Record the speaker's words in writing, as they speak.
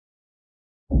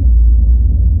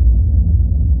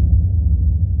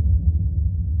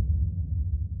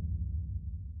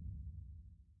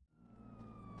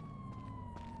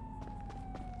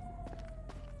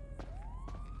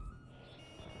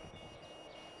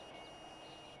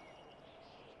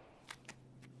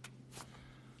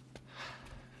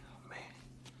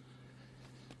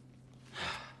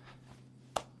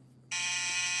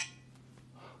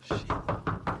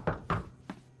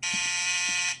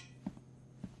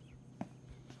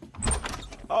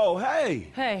Oh,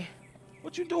 hey. Hey.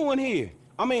 What you doing here?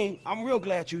 I mean, I'm real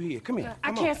glad you're here. Come here.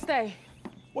 I can't stay.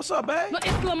 What's up, babe? No,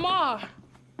 it's Lamar.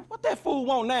 What that fool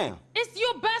want now? It's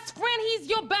your best friend. He's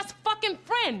your best fucking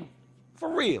friend.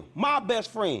 For real. My best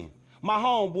friend. My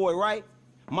homeboy, right?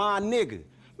 My nigga.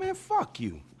 Man, fuck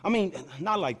you. I mean,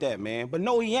 not like that, man. But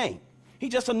no, he ain't. He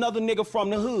just another nigga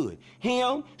from the hood.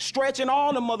 Him, stretching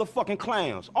all the motherfucking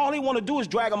clowns. All he wanna do is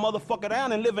drag a motherfucker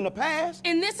down and live in the past.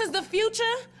 And this is the future?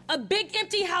 A big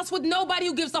empty house with nobody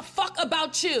who gives a fuck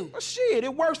about you. Well, shit,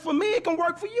 it works for me. It can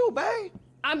work for you, babe.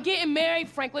 I'm getting married,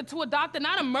 Franklin, to a doctor,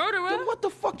 not a murderer. Then what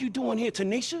the fuck you doing here,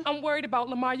 Tanisha? I'm worried about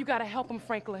Lamar. You gotta help him,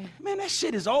 Franklin. Man, that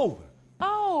shit is over.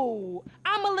 Oh,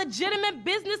 I'm a legitimate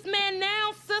businessman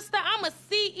now, sister. I'm a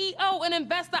CEO, an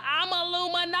investor. I'm a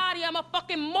Illuminati. I'm a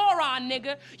fucking moron,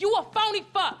 nigga. You a phony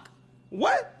fuck.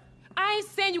 What? I ain't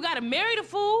saying you gotta marry the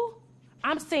fool.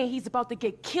 I'm saying he's about to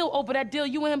get killed over that deal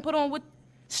you and him put on with...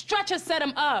 Stretcher set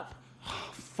him up.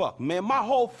 Fuck, man. My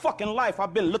whole fucking life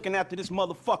I've been looking after this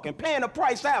motherfucker and paying the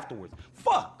price afterwards.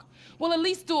 Fuck. Well, at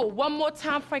least do it one more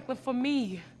time, Franklin, for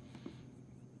me.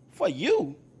 For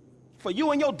you? For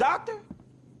you and your doctor?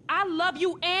 I love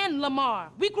you and Lamar.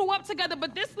 We grew up together,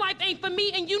 but this life ain't for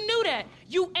me, and you knew that.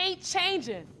 You ain't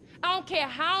changing. I don't care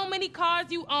how many cars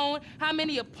you own, how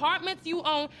many apartments you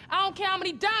own. I don't care how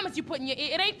many diamonds you put in your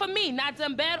ear. It ain't for me, not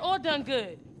done bad or done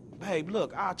good. Babe,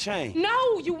 look, I'll change.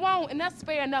 No, you won't, and that's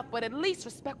fair enough, but at least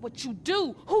respect what you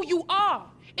do, who you are.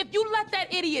 If you let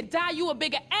that idiot die, you a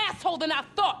bigger asshole than I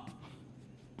thought.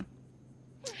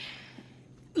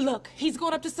 Look, he's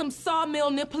going up to some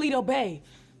sawmill near Paleto Bay.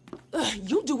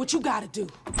 You do what you gotta do.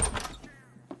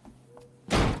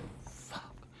 Fuck.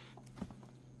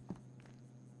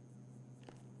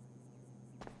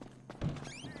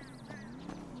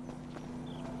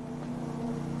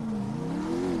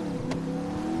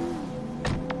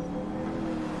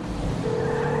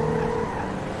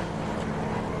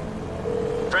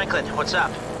 Franklin, what's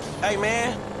up? Hey,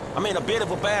 man, I'm in a bit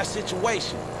of a bad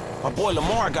situation. My boy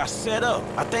Lamar got set up.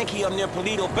 I think he up near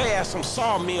Paleto Bay at some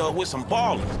sawmill with some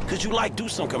ballers. Could you, like, do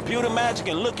some computer magic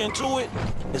and look into it?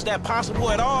 Is that possible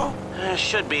at all?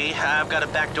 Should be. I've got a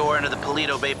back door into the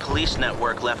Paleto Bay police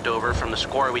network left over from the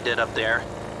score we did up there.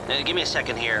 Give me a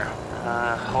second here.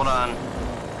 Hold on.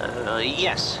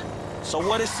 Yes. So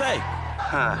what'd it say?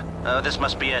 Huh. This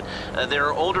must be it. There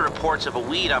are older reports of a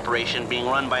weed operation being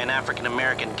run by an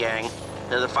African-American gang.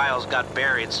 The files got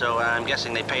buried, so I'm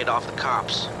guessing they paid off the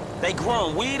cops. They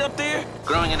growing weed up there?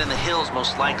 Growing it in the hills,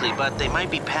 most likely, but they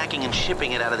might be packing and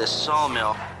shipping it out of this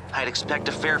sawmill. I'd expect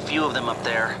a fair few of them up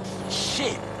there.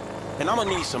 Shit. And I'm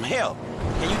gonna need some help.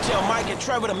 Can you tell Mike and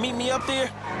Trevor to meet me up there?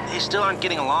 They still aren't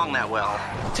getting along that well.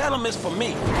 Tell them it's for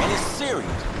me, and it's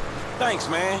serious. Thanks,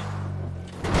 man.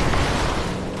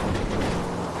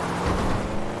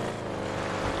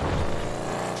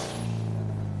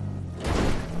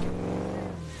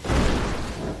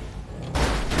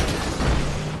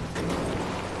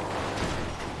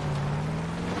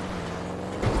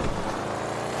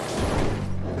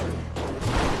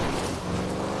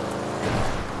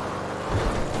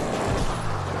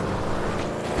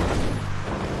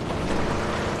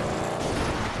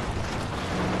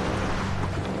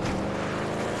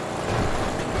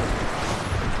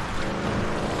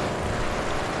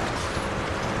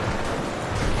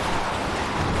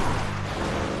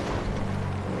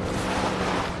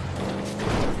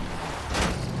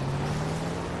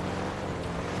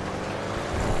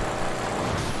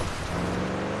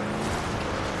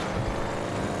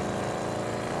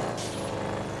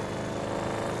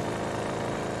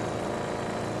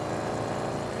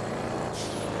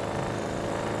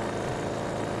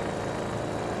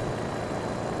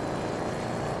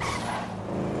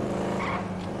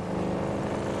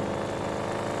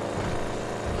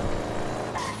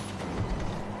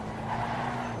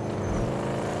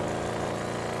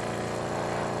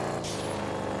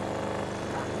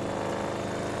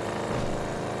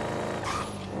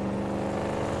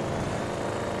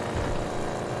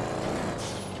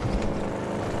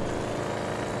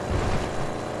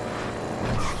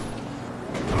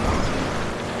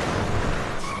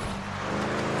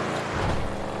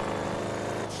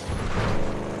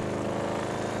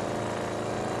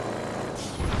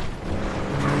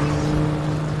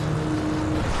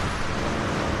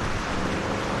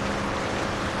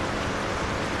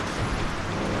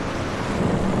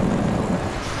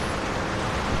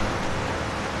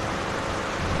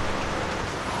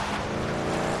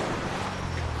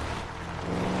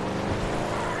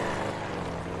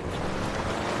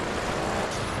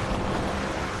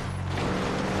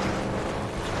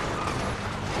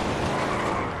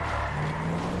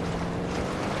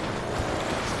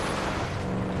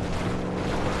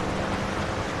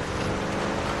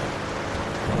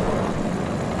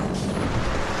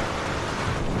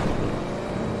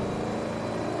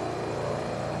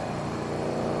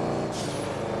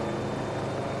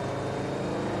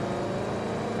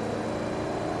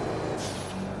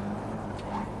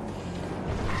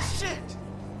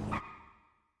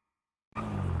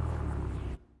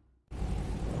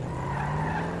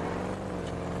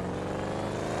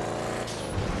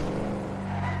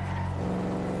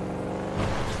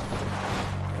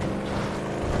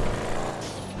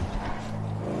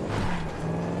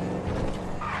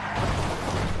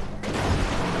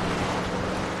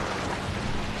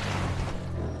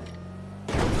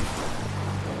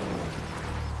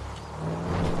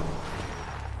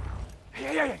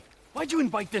 Why'd you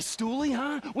invite this stoolie,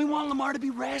 huh? We want Lamar to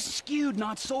be rescued,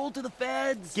 not sold to the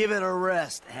feds. Give it a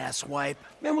rest, asswipe.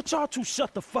 Man, would y'all two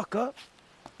shut the fuck up?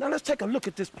 Now let's take a look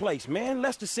at this place, man.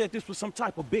 Lester said this was some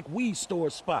type of big weed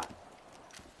store spot.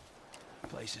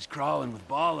 Place is crawling with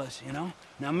ballers, you know?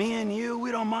 Now me and you, we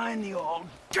don't mind the old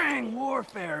gang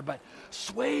warfare, but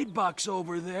Suede Buck's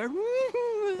over there.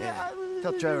 Yeah,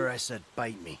 tell Trevor I said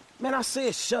bite me. Man, I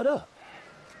said shut up.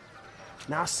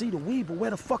 Now I see the weed, but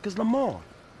where the fuck is Lamar?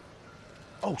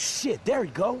 Oh shit, there he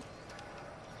go.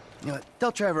 You know what?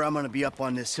 Tell Trevor I'm gonna be up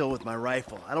on this hill with my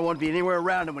rifle. I don't want to be anywhere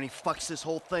around him when he fucks this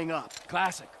whole thing up.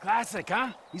 Classic,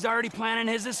 huh? He's already planning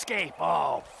his escape.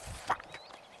 Oh, fuck.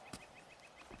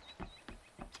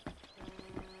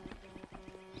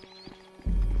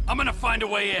 I'm gonna find a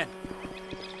way in.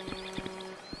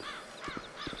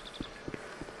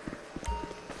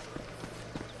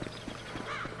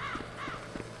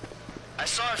 I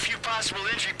saw a few possible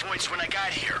entry points when I got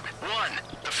here. One,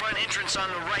 the front entrance on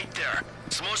the right there.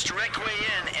 It's the most direct way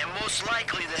in and most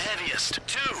likely the heaviest.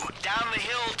 Two, down the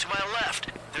hill to my left.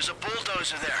 There's a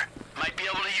bulldozer there. Might be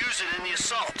able to use it in the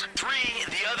assault. Three,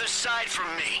 the other side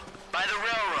from me, by the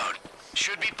railroad.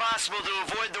 Should be possible to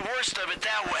avoid the worst of it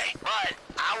that way, but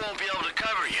I won't be able to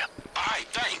cover you. All right,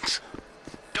 thanks.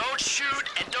 Don't shoot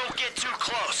and don't get too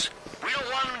close. We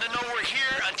don't want them to know we're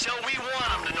here until we want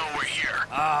them to know we're here.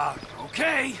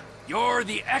 Okay. You're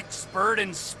the expert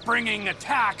in springing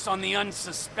attacks on the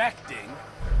unsuspecting.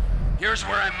 Here's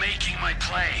where I'm making my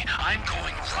play. I'm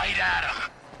going right at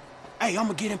him. Hey, I'm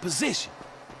gonna get in position.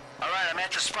 All right, I'm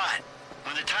at the spot.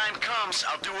 When the time comes,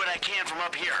 I'll do what I can from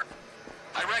up here.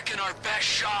 I reckon our best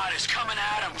shot is coming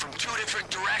at him from 2 different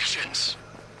directions.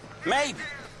 Maybe.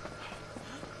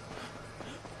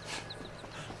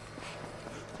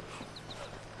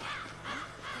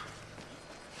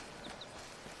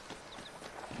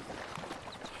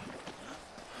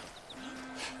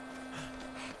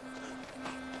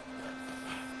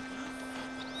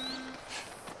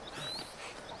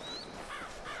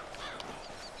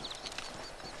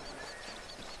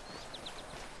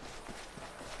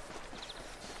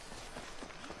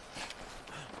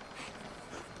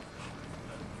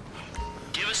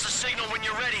 Give us the signal when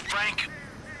you're ready, Frank.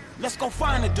 Let's go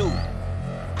find the dude.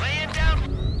 Laying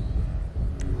down.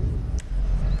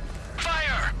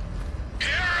 Fire! Here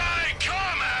I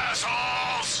come,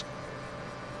 assholes!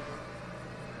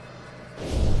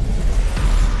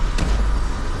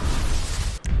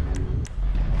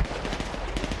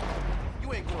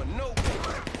 You ain't going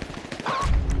nowhere.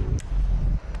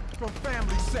 From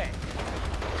family sack.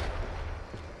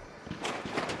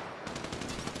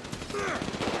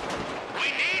 We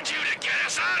need you to get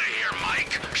us out of here,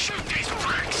 Mike. Shoot these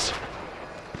pricks.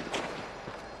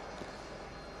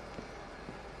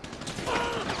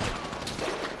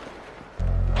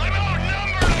 I'm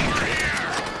outnumbered over here.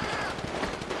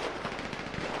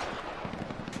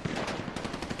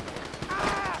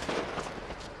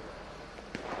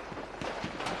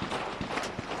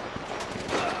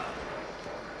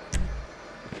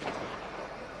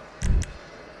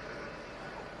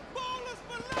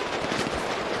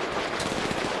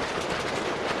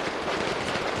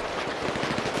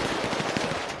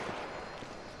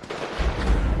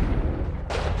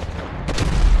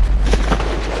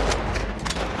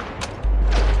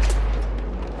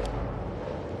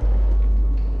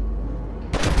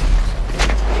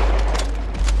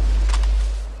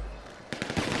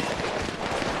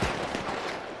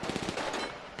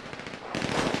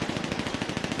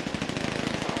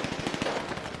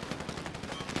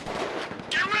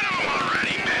 Get rid of them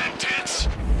already, man tits.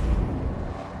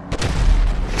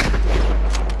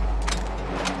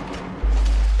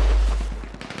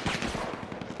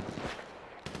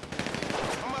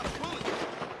 I'm out of bullets.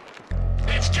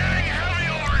 It's getting heavy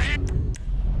over here.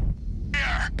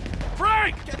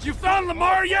 Frank! You found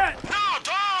Lamar yet? No,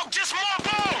 dog, just more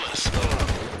ballers.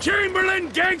 Chamberlain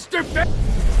gangster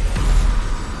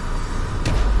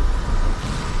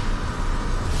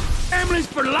families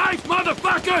for life,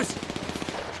 motherfuckers!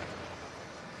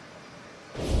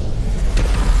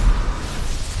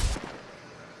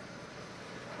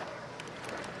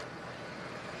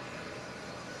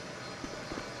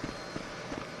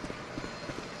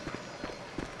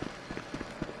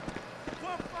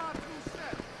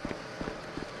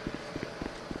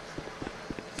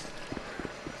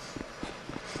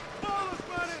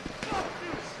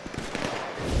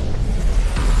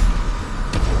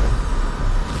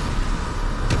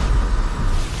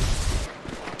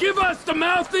 Give us the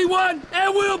mouthy one,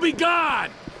 and we'll be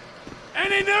gone!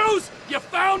 Any news? You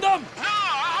found him? No,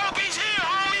 I hope he's here,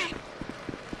 homie.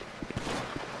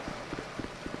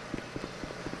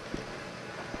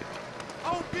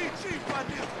 ODG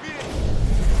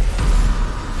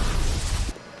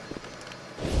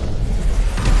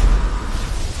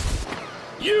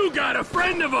You got a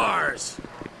friend of ours!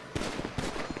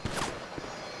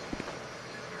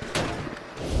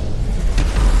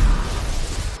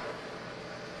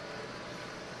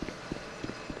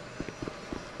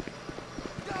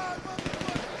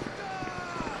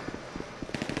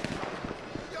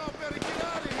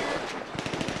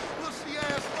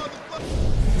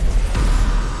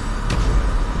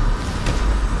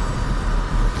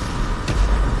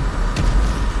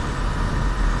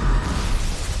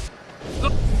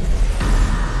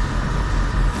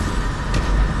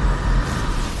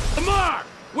 Lamar!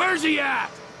 Where's he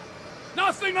at?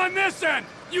 Nothing on this end!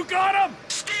 You got him?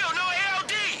 Still no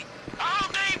LD!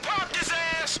 All day popped his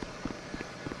ass!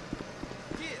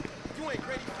 Kid, you ain't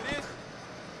ready for this.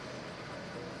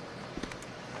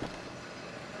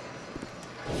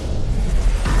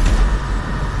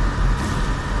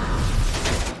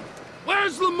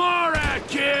 Where's Lamar at,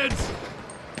 kids?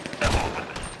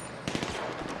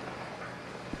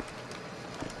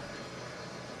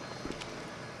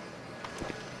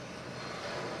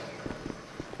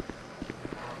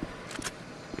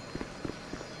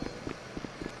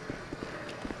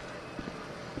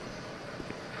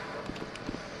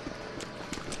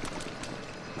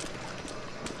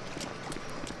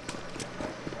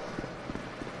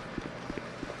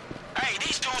 Hey,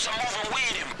 these dudes are moving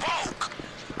weird in bulk.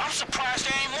 I'm surprised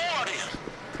there ain't more of them.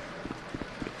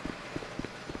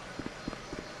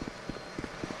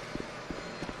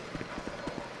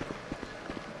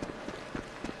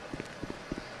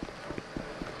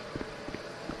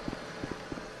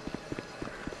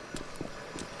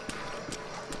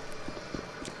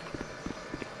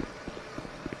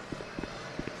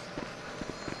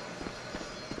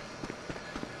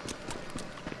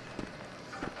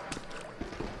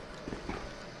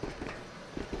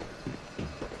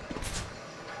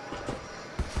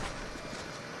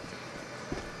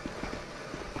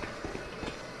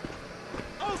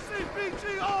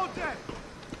 OCBG all day!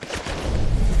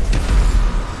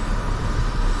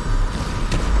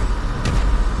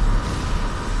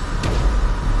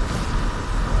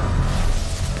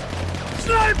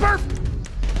 Sniper!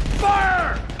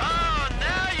 Fire! Oh,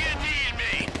 now you need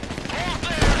me. Hold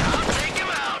there, I'll take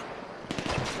him out.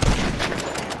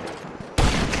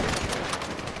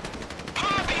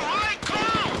 Poppy, right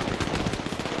clone!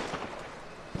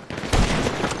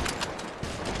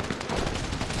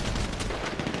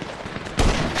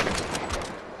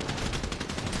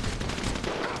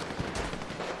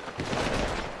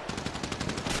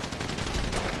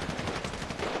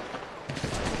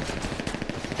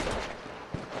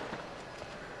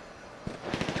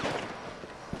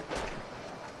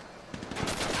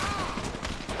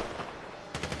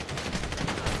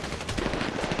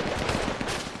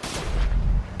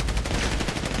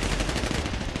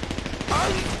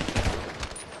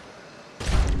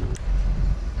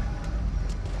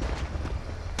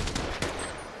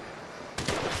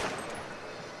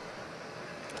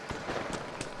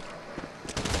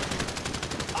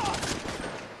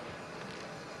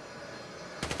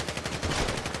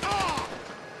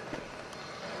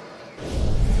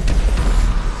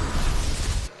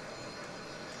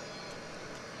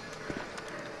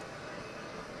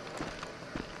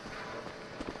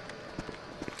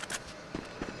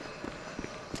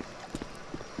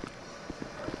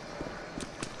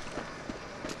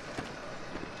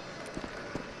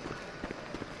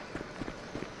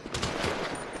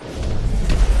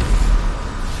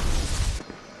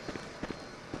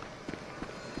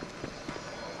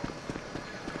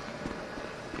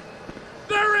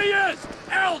 There he is!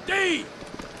 LD!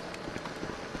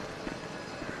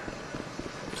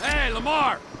 Hey,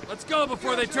 Lamar! Let's go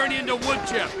before they turn you into wood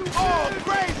chip. Oh,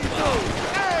 crazy dude!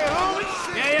 Hey,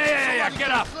 homie! Yeah,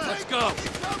 get up. Let's go.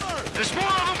 There's more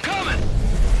of them coming!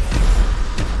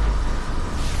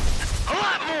 A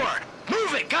lot more!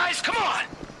 Move it, guys, come on!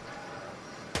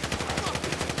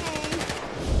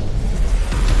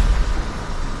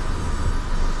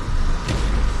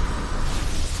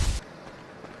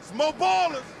 Some more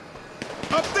ballers!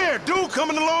 Up there, dude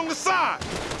coming along the side!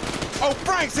 Oh,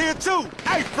 Frank's here too!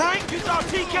 Hey, Frank! You thought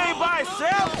he came by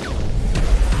himself?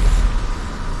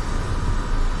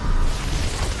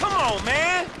 Come on,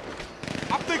 man!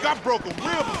 I think I broke a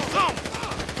rib or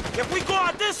something! If we go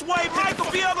out this way, Mike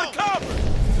will be able to cover!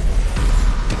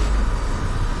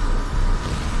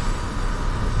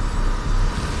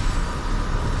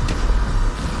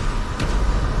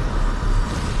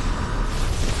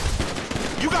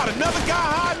 You got another guy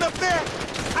hiding up there?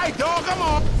 Hey, dog, come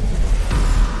on!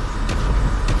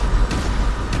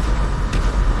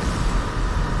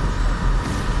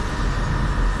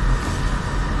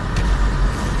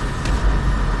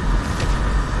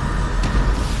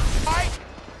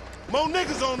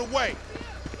 on the way.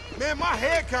 Man, my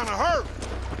head kinda hurt.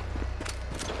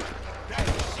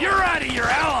 You're out of your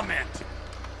element!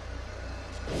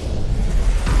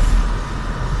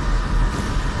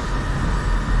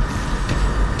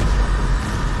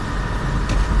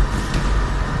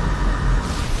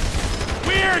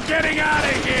 We're getting out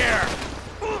of here!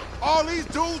 All these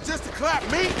dudes just to clap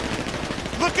me?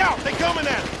 Look out, they coming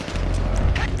at us.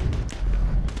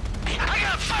 I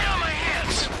got a fight on my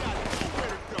hands!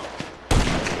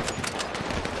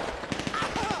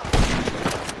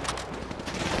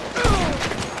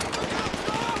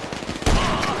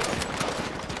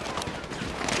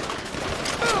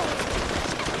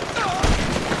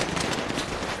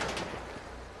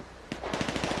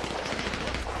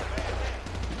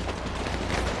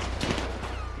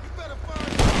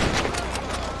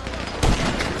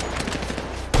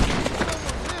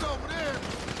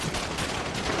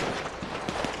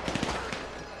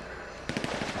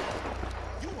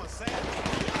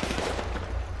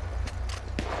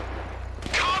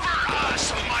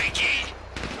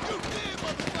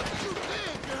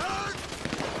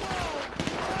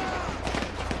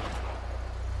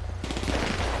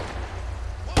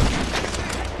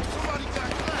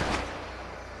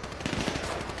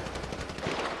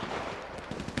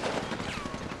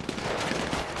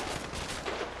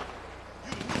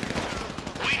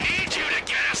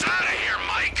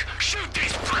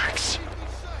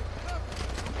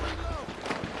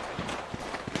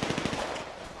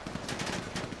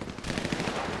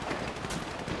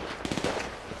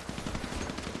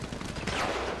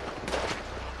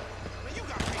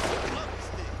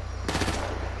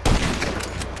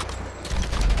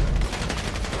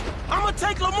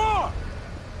 Take Lamar!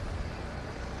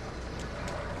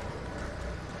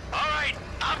 Alright,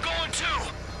 I'm going too.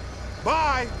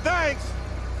 Bye, thanks.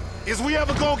 Is we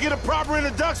ever gonna get a proper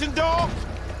introduction, dog?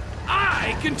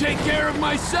 I can take care of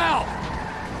myself!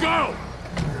 Go!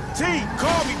 T,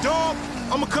 call me, dog.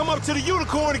 I'ma come up to the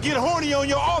Unicorn and get horny on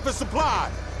your office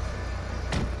supplies.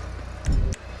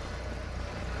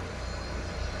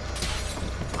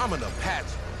 I'm an Apache.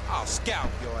 I'll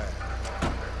scalp your ass.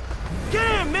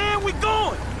 Yeah, man, we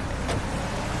going!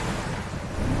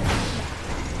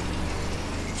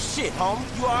 Shit,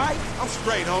 homie, you alright? I'm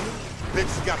straight, homie.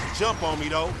 Bitches got the jump on me,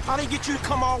 though. How they get you to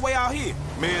come all the way out here?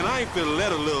 Man, I ain't finna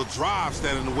let a little drive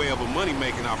stand in the way of a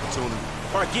money-making opportunity.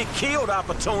 Or get killed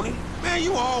opportunity? Man,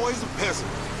 you always a peasant.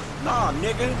 Nah,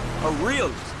 nigga, a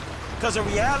realist. Cause in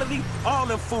reality, all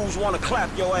them fools wanna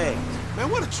clap your ass. Man,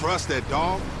 what a trust that,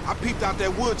 dog. I peeped out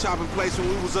that wood chopping place when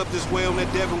we was up this way on that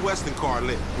Devin Weston car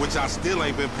lit, which I still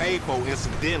ain't been paid for,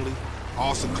 incidentally.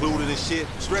 All secluded and shit.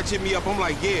 Stretch hit me up, I'm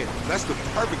like, yeah, that's the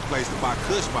perfect place to buy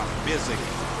kush by the busy.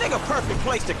 Nigga, perfect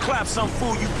place to clap some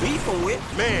fool you beefing with.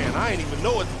 Man, I ain't even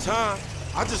know at the time.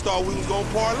 I just thought we was gonna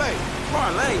parlay.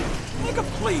 Parlay? Nigga,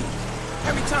 please.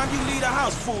 Every time you leave the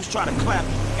house, fools try to clap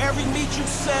you. Every meet you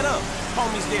set up,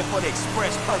 homies there for the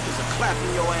express purpose of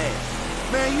clapping your ass.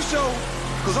 Man, you sure?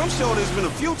 Cause I'm sure there's been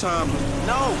a few times.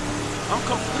 No, I'm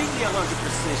completely 100%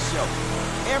 sure.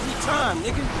 Every time,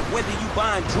 nigga. Whether you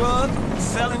buying drugs,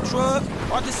 selling drugs,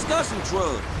 or discussing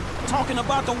drugs. Talking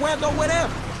about the weather or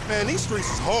whatever. Man, these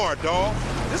streets is hard, dawg.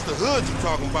 This the hood you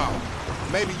talking about.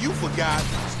 Maybe you forgot.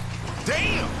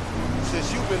 Damn!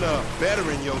 Since you've been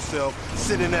bettering yourself,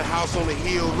 sitting in that house on the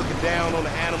hill, looking down on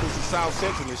the animals in South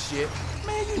Central and shit.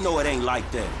 Man, you know it ain't like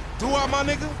that. Do I, my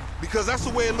nigga? Because that's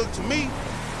the way it looked to me.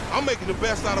 I'm making the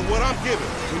best out of what I'm giving.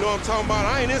 You know what I'm talking about?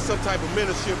 I ain't in some type of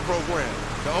mentorship program.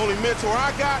 The only mentor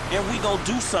I got... And we gonna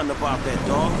do something about that,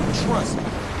 dog. Trust me.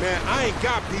 Man, I ain't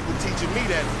got people teaching me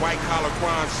that white-collar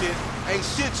crime shit. Ain't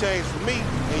shit changed for me,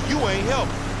 and you ain't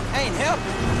helping. Ain't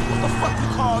helping? What the fuck you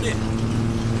call it?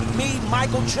 Me,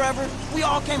 Michael, Trevor, we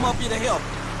all came up here to help.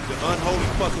 The unholy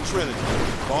fucking trinity.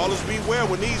 Ballers beware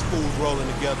when these fools rolling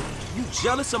together. You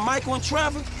jealous of Michael and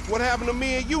Trevor? What happened to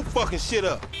me and you fucking shit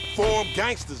up? Form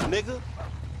gangsters, nigga.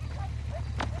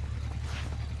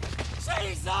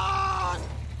 Jesus!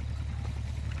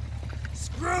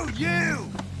 Screw you!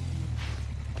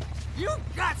 You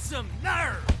got some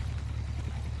nerve!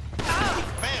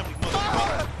 Family,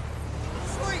 motherfucker.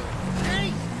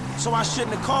 Sweet! So I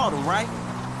shouldn't have called him, right?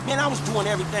 Man, I was doing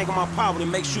everything in my power to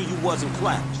make sure you wasn't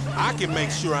clapped. I can make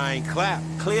sure I ain't clapped.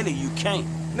 Clearly you can't.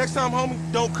 Next time, homie,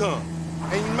 don't come.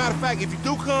 And matter of fact, if you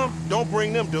do come, don't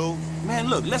bring them, dude. Man,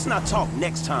 look, let's not talk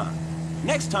next time.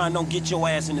 Next time, don't get your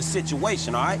ass in the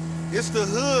situation, all right? It's the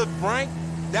hood, Frank.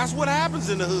 That's what happens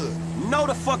in the hood. No,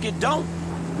 the fuck it don't.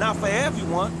 Not for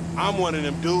everyone. I'm one of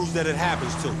them dudes that it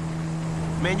happens to.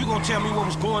 Man, you gonna tell me what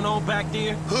was going on back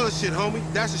there? Hood shit, homie.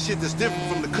 That's the shit that's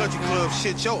different from the country club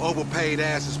shit your overpaid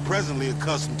ass is presently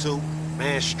accustomed to.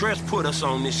 Man, Stretch put us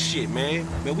on this shit, man.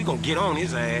 Man, we gonna get on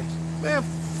his ass. Man,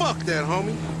 fuck that,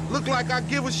 homie. Look like I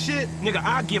give a shit? Nigga,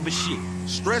 I give a shit.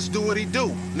 Stretch do what he do.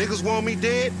 Niggas want me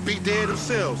dead, be dead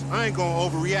themselves. I ain't gonna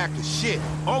overreact to shit.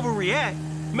 Overreact?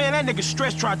 Man, that nigga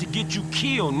Stretch tried to get you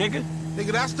killed, nigga.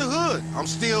 Nigga, that's the hood. I'm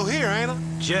still here, ain't I?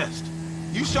 Just.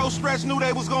 You sure Stretch knew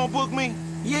they was gonna book me?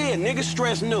 Yeah, nigga,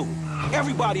 Stretch knew.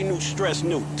 Everybody knew Stretch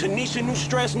knew. Tanisha knew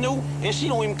Stretch knew, and she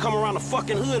don't even come around the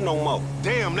fucking hood no more.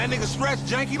 Damn, that nigga Stretch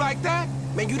janky like that?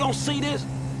 Man, you don't see this?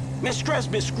 Man, Stretch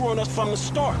been screwing us from the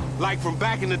start. Like from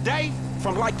back in the day?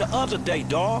 From like the other day,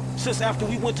 dawg. Since after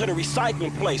we went to the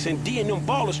recycling place and D and them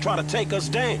ballers tried to take us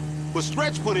down. But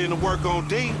Stretch put in the work on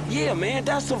D. Yeah, man,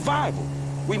 that's survival.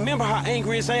 Remember how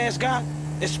angry his ass got?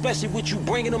 Especially with you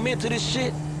bringing him into this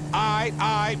shit?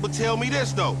 Alright, but tell me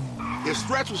this, though. If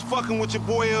Stretch was fucking with your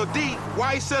boy LD,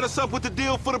 why he set us up with the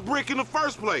deal for the brick in the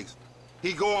first place?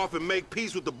 He go off and make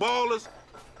peace with the ballers?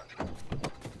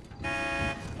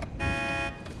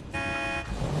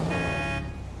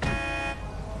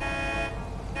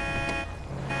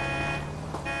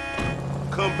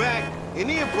 Come back, and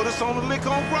then put us on the lick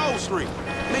on Grove Street.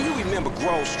 Man, you remember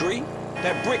Grove Street?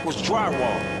 That brick was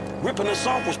drywall. Ripping us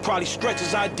off was probably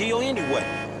Stretch's ideal anyway.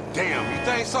 Damn, you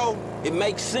think so? It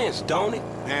makes sense, don't it?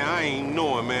 Man, I ain't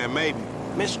knowing, man, maybe.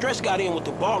 Man, Stretch got in with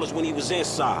the ballers when he was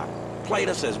inside. Played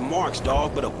us as marks,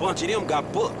 dog, but a bunch of them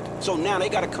got booked. So now they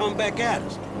gotta come back at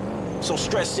us. So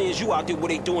Stretch sends you out there where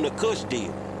they doing a Kush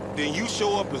deal. Then you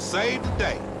show up and save the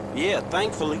day. Yeah,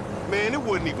 thankfully. Man, it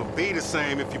wouldn't even be the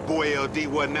same if your boy LD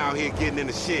wasn't out here getting in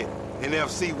the shit. And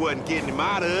FC wasn't getting him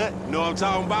out of it. Know what I'm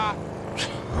talking about?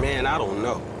 Man, I don't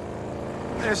know.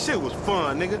 That shit was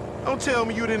fun, nigga. Don't tell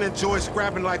me you didn't enjoy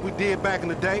scrapping like we did back in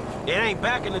the day. It ain't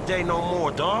back in the day no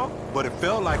more, dawg. But it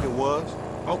felt like it was.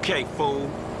 Okay, fool.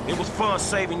 It was fun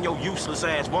saving your useless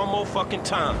ass one more fucking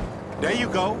time. There you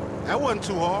go. That wasn't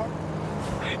too hard.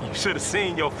 You should have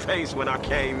seen your face when I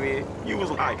came in. You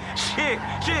was like, shit.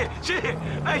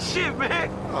 Hey, shit, man.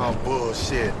 Oh,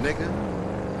 bullshit, nigga.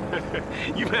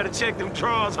 You better check them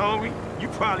drawers, homie. You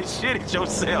probably shit it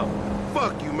yourself.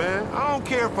 Fuck you, man. I don't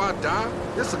care if I die.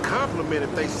 It's a compliment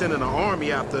if they sending an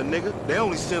army after a nigga. They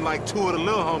only send like 2 of the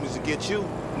little homies to get you.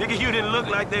 Nigga, you didn't look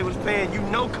like they was paying you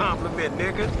no compliment,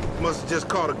 nigga. Must have just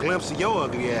caught a glimpse of your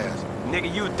ugly ass.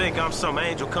 Nigga, you think I'm some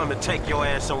angel come to take your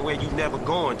ass somewhere you never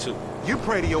going to. You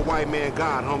pray to your white man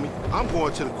God, homie. I'm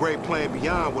going to the great plain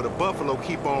beyond where the buffalo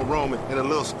keep on roaming and the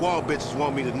little squaw bitches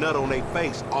want me to nut on their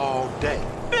face all day.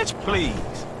 Bitch, please.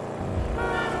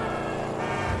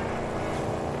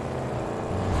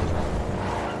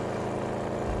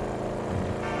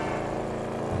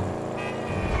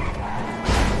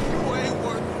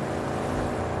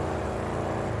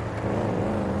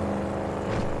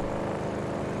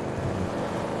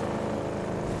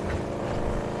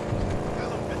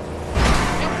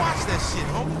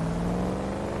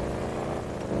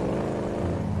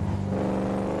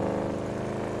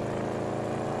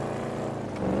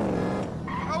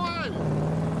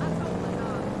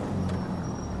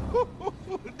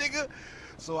 Nigga,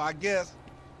 so I guess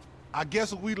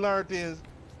what we learned is,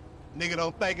 nigga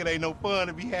don't think it ain't no fun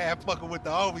to be half fucking with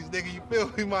the homies, nigga. You feel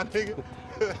me, my nigga?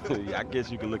 Yeah, I guess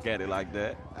you can look at it like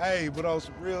that. Hey, but on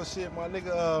some real shit, my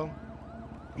nigga,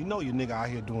 you know your nigga out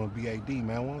here doing BAD,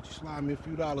 man. Why don't you slide me a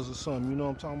few dollars or something? You know what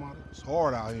I'm talking about? It's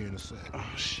hard out here in the city.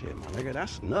 Oh, shit, my nigga,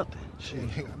 that's nothing. Shit.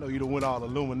 I know you done went all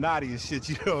Illuminati and shit,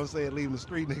 you know what I'm saying? Leaving the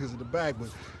street niggas in the back, but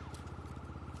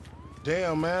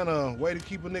damn, man, way to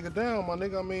keep a nigga down, my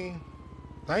nigga. I mean,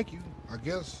 thank you. I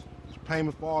guess it's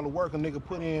payment for all the work a nigga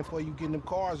put in for you getting them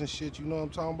cars and shit, you know what I'm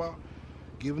talking about?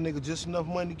 Give a nigga just enough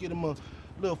money to get him a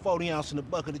little 40 ounce in a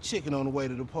bucket of chicken on the way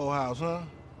to the po house, huh?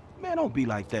 Man, don't be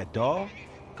like that, dawg.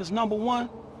 Cause number one,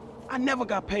 I never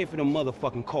got paid for them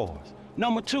motherfucking cars.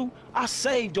 Number two, I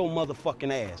saved your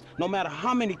motherfucking ass. No matter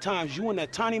how many times you and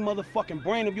that tiny motherfucking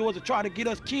brain of yours have tried to get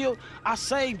us killed, I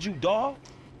saved you, dawg.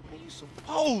 You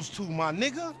supposed to, my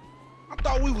nigga. I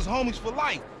thought we was homies for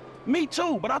life. Me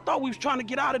too, but I thought we was trying to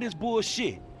get out of this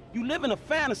bullshit. You live in a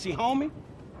fantasy, homie.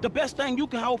 The best thing you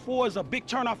can hope for is a big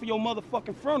turnout for your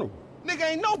motherfucking funeral.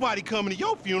 Nigga, ain't nobody coming to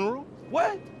your funeral.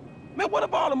 What? Man, what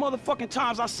about all the motherfucking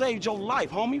times I saved your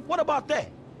life, homie? What about that?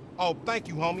 Oh, thank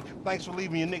you, homie. Thanks for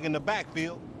leaving your nigga in the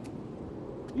backfield.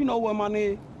 You know what, my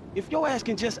nigga? If your ass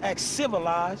can just act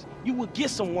civilized, you would get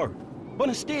some work. But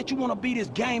instead, you want to be this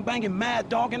gang-banging,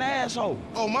 mad-dogging asshole.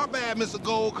 Oh, my bad, Mr.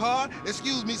 Gold Card.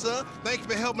 Excuse me, sir. Thank you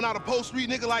for helping out a post-street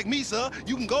nigga like me, sir.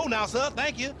 You can go now, sir.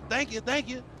 Thank you. Thank you. Thank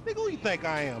you. Nigga, who you think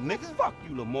I am, nigga? Fuck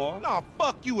you, Lamar. Nah,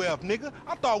 fuck you, F, nigga.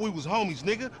 I thought we was homies,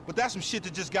 nigga. But that's some shit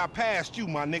that just got past you,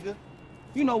 my nigga.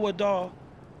 You know what, dawg?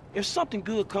 If something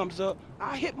good comes up,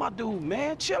 I'll hit my dude,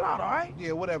 man. Chill out, all right?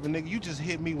 Yeah, whatever, nigga. You just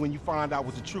hit me when you find out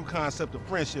what the true concept of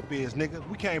friendship is, nigga.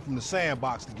 We came from the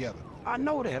sandbox together. I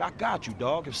know that. I got you,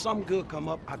 dog. If something good come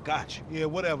up, I got you. Yeah,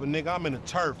 whatever, nigga. I'm in the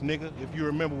turf, nigga, if you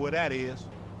remember where that is.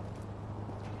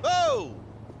 Oh!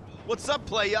 What's up,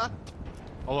 playa?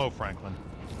 Hello, Franklin.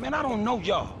 Man, I don't know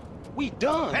y'all. We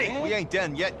done, Hey, man. we ain't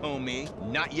done yet, homie.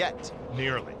 Not yet.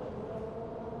 Nearly.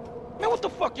 Man, what the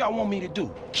fuck y'all want me to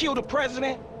do? Kill the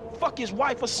president? Fuck his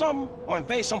wife or something? Or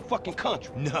invade some fucking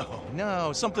country?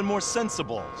 No, something more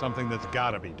sensible. Something that's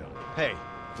gotta be done. Hey,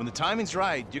 when the timing's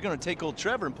right, you're gonna take old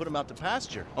Trevor and put him out to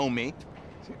pasture, homie.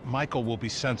 Michael will be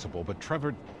sensible, but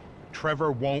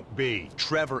Trevor won't be.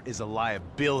 Trevor is a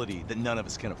liability that none of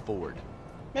us can afford.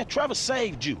 Man, Trevor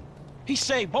saved you. He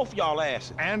saved both y'all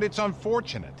asses. And it's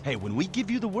unfortunate. Hey, when we give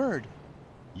you the word,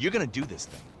 you're gonna do this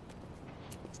thing.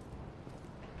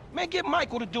 Man, get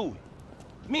Michael to do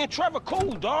it. Me and Trevor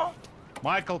cool, dawg.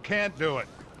 Michael can't do it.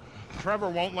 Trevor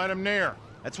won't let him near.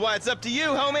 That's why it's up to you,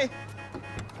 homie.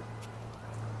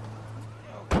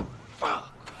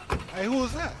 Fuck. Hey, who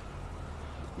is that?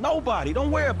 Nobody.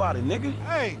 Don't worry about it, nigga.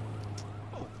 Hey,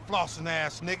 oh, flossing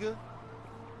ass nigga.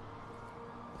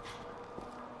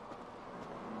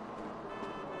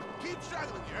 Keep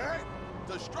struggling, you heard?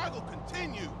 The struggle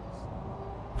continues.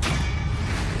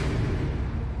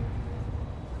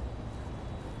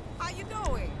 How you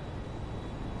doing?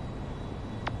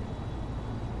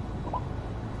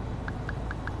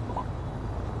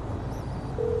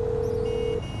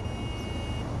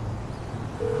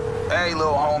 Hey,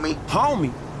 little homie.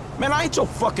 Homie? Man, I ain't your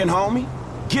fucking homie.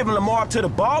 Giving Lamar to the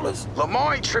ballers?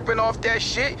 Lamar ain't tripping off that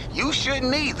shit. You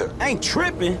shouldn't either. Ain't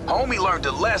tripping. Homie learned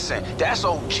a lesson. That's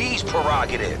OG's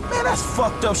prerogative. Man, that's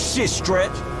fucked up shit,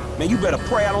 Stretch. Man, you better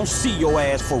pray I don't see your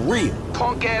ass for real.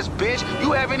 Punk ass bitch,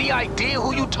 you have any idea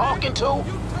who you talking to?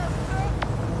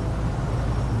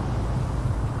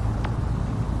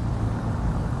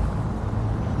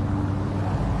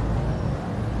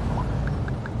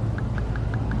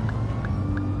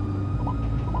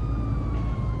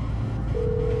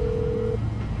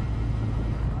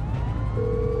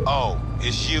 Oh,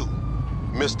 it's you.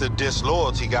 Mr.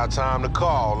 Disloyalty got time to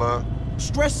call, huh?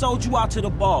 Stretch sold you out to the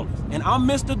ballers, and I'm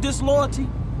Mr. Disloyalty?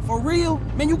 For real?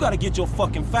 Man, you gotta get your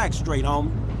fucking facts straight,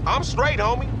 homie. I'm straight,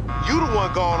 homie. You the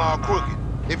one going all crooked.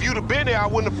 If you'd have been there, I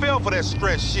wouldn't have fell for that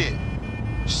Stretch shit.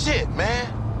 Shit,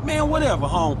 man. Man, whatever,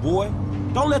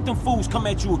 homeboy. Don't let them fools come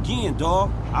at you again,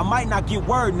 dawg. I might not get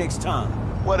word next time.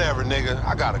 Whatever, nigga.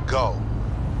 I gotta go.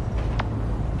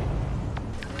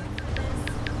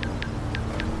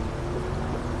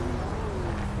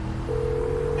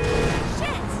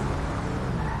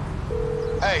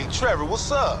 Hey, Trevor,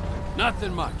 what's up?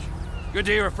 Nothing much. Good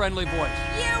to hear a friendly voice.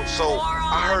 You So, moron!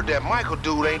 I heard that Michael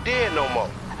dude ain't dead no more.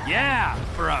 Yeah,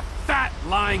 for a fat,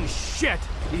 lying shit,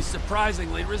 he's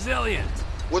surprisingly resilient.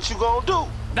 What you gonna do?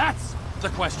 That's the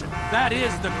question. That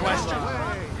is the question.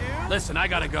 Listen, I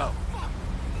gotta go.